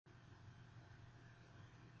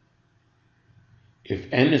if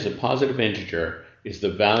n is a positive integer, is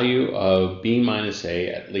the value of b minus a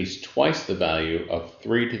at least twice the value of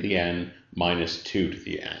 3 to the n minus 2 to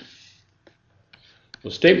the n?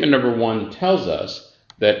 Well, statement number 1 tells us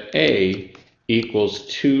that a equals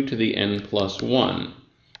 2 to the n plus 1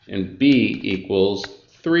 and b equals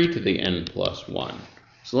 3 to the n plus 1.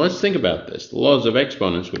 So let's think about this. The laws of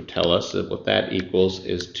exponents would tell us that what that equals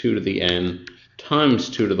is 2 to the n times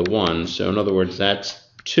 2 to the 1. So in other words, that's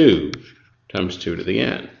 2 times 2 to the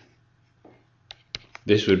n.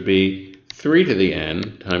 This would be 3 to the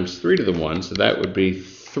n times 3 to the 1, so that would be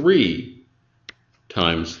 3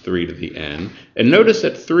 times 3 to the n. And notice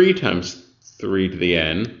that 3 times 3 to the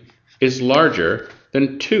n is larger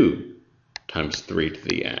than 2 times 3 to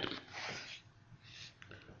the n.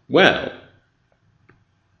 Well,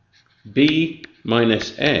 b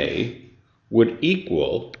minus a would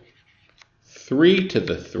equal 3 to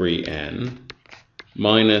the 3n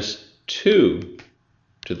minus 2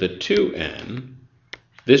 to the 2n.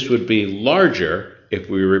 This would be larger if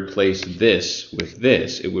we replace this with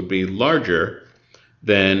this. It would be larger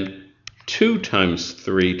than 2 times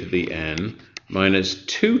 3 to the n minus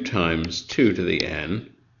 2 times 2 to the n.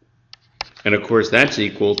 And of course, that's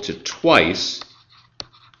equal to twice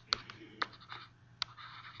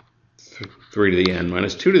 3 to the n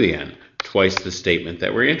minus 2 to the n, twice the statement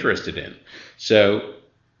that we're interested in. So,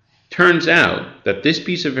 turns out that this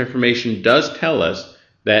piece of information does tell us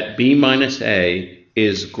that b minus a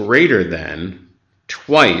is greater than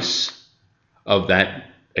twice of that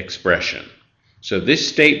expression. So this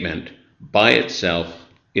statement by itself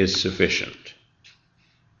is sufficient.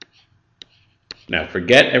 Now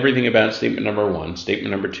forget everything about statement number 1.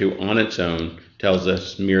 Statement number 2 on its own tells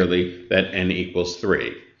us merely that n equals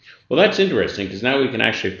 3. Well, that's interesting because now we can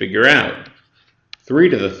actually figure out 3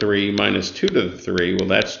 to the 3 minus 2 to the 3, well,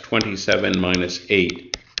 that's 27 minus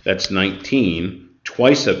 8. That's 19.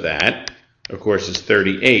 Twice of that, of course, is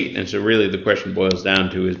 38. And so really the question boils down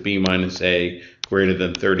to, is b minus a greater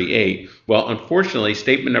than 38? Well, unfortunately,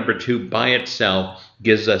 statement number 2 by itself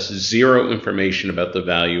gives us zero information about the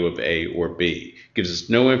value of a or b. Gives us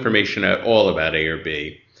no information at all about a or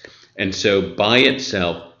b. And so by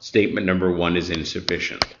itself, statement number 1 is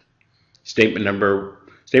insufficient. Statement number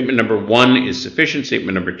 1 is sufficient.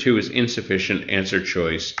 Statement number 2 is insufficient. Answer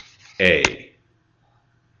choice A.